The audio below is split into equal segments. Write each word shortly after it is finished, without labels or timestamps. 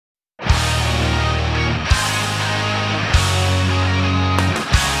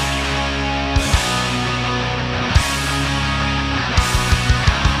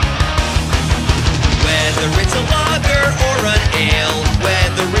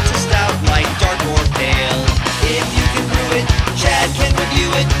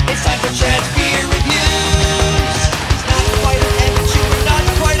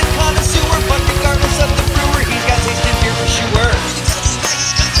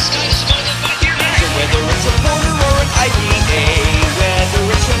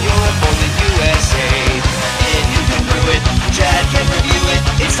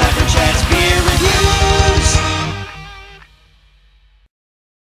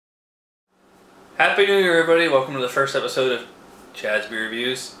Happy New Year, everybody. Welcome to the first episode of Chad's Beer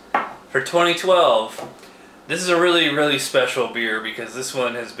Reviews for 2012. This is a really special beer because this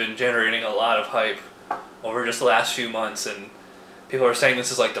one has been generating a lot of hype over just the last few months, and people are saying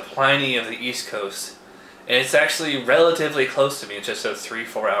this is like the Pliny of the East Coast. And it's actually relatively close to me. It's just a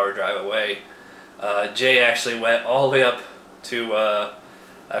 3-4 hour drive away. Jay actually went all the way up to,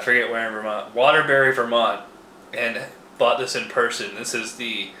 I forget where in Vermont, Waterbury, Vermont, and bought this in person. This is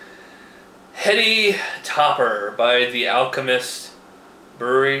the Heady Topper by the Alchemist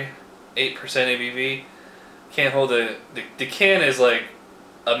brewery, 8% ABV. Can't hold the can is like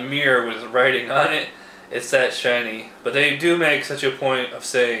a mirror with writing on it. It's that shiny. But they do make such a point of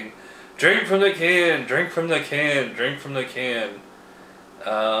saying, drink from the can, drink from the can, drink from the can.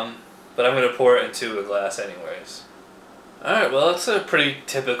 But I'm going to pour it into a glass anyways. Alright, well, it's a pretty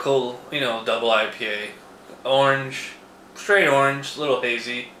typical, double IPA. Orange, straight orange, a little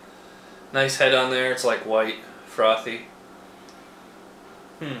hazy. Nice head on there. It's like white, frothy.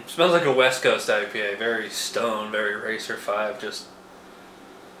 Smells like a West Coast IPA. Very stone, very Racer 5. Just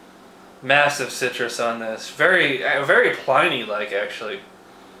massive citrus on this. Very Pliny-like, actually.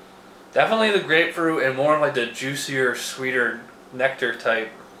 Definitely the grapefruit and more like the juicier, sweeter nectar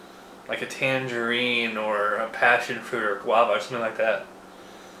type, like a tangerine or a passion fruit or guava or something like that.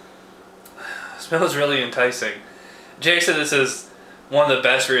 Smells really enticing. Jay said this is one of the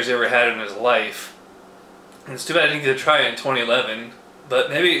best beers he ever had in his life. And it's too bad I didn't get to try it in 2011. But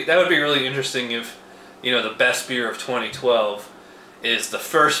maybe that would be really interesting if, the best beer of 2012 is the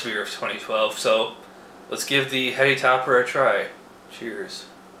first beer of 2012. So let's give the Heady Topper a try. Cheers.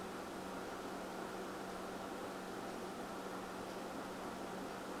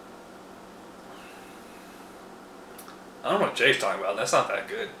 I don't know what Jay's talking about. That's not that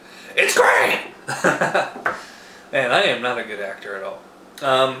good. It's great! Man, I am not a good actor at all.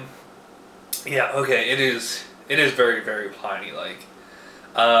 Yeah, okay, it is very Pliny-like.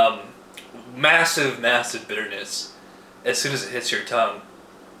 Massive bitterness as soon as it hits your tongue.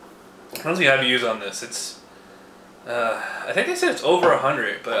 I don't see how to use on this. It's, I think they said it's over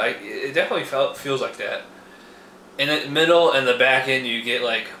 100, but it definitely feels like that. In the middle and the back end, you get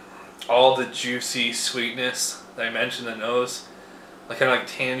like all the juicy sweetness that I mentioned in the nose, like kind of like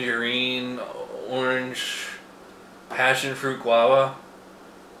tangerine, orange, passion fruit, guava.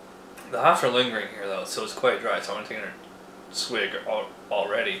 The hops are lingering here though, so it's quite dry. So I'm gonna take a swig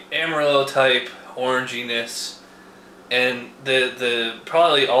already. Amarillo type oranginess, and the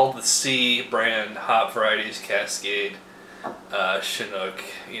probably all the C brand hop varieties, Cascade, Chinook,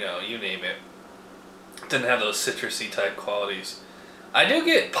 you name it, didn't have those citrusy type qualities. I do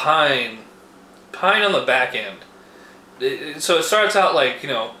get pine on the back end. So it starts out like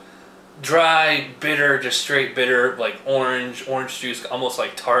dry, bitter, just straight bitter, like orange juice, almost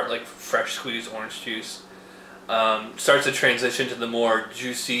like tart, like fresh squeezed orange juice. Starts to transition to the more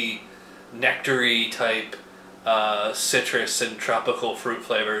juicy, nectary type citrus and tropical fruit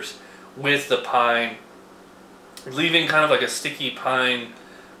flavors with the pine, leaving kind of like a sticky pine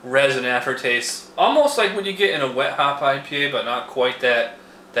resin aftertaste, almost like what you get in a wet hop IPA, but not quite that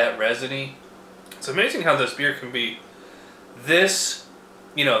resiny. It's amazing how this beer can be this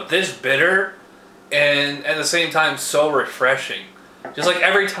bitter and at the same time so refreshing. Just like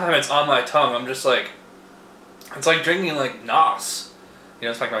every time it's on my tongue, I'm just like, it's like drinking like NOS.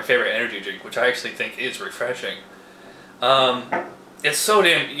 It's like my favorite energy drink, which I actually think is refreshing. It's so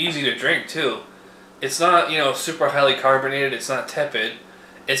damn easy to drink too. It's not, super highly carbonated. It's not tepid.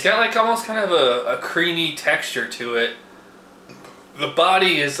 It's got like almost kind of a creamy texture to it. The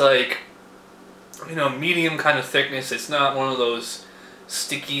body is like, medium kind of thickness. It's not one of those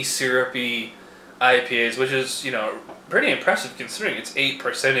sticky, syrupy IPAs, which is, pretty impressive considering it's 8%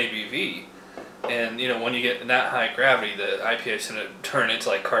 ABV. And, when you get that high gravity, the IPA is going to turn into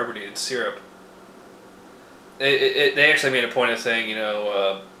like carbonated syrup. They actually made a point of saying,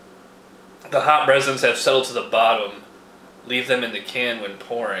 the hop resins have settled to the bottom. Leave them in the can when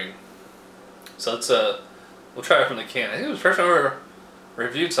pouring. So let's, we'll try it from the can. I think it was the first time I ever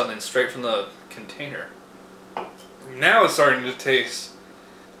reviewed something straight from the container. Now it's starting to taste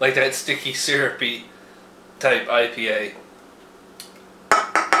like that sticky, syrupy type IPA.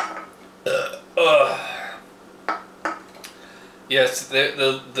 Yes,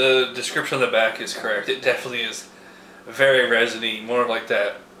 the description on the back is correct. It definitely is very resiny, more like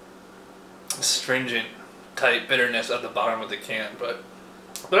that astringent type bitterness at the bottom of the can. But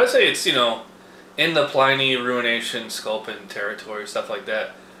I'd say it's, in the Pliny, Ruination, Sculpin territory, stuff like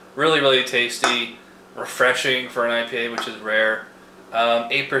that. Really tasty, refreshing for an IPA, which is rare.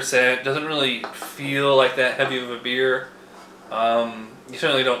 8%, doesn't really feel like that heavy of a beer. You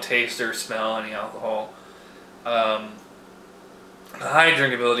certainly don't taste or smell any alcohol. High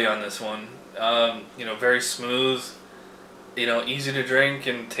drinkability on this one. You know, very smooth. You know, easy to drink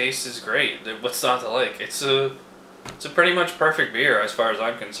and taste is great. What's not to like? It's a pretty much perfect beer as far as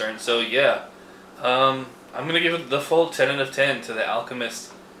I'm concerned. So yeah, I'm gonna give it the full 10 out of 10 to the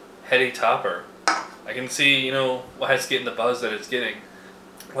Alchemist Heady Topper. I can see, you know, why it's getting the buzz that it's getting.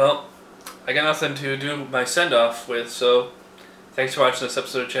 Well, I got nothing to do my send off with, so thanks for watching this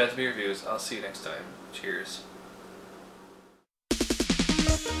episode of Chad's Beer Reviews. I'll see you next time. Cheers.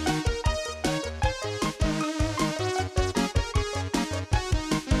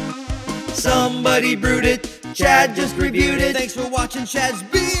 Somebody brewed it, Chad just reviewed it. Thanks for watching Chad's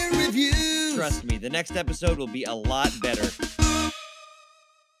Beer Reviews. Trust me, the next episode will be a lot better.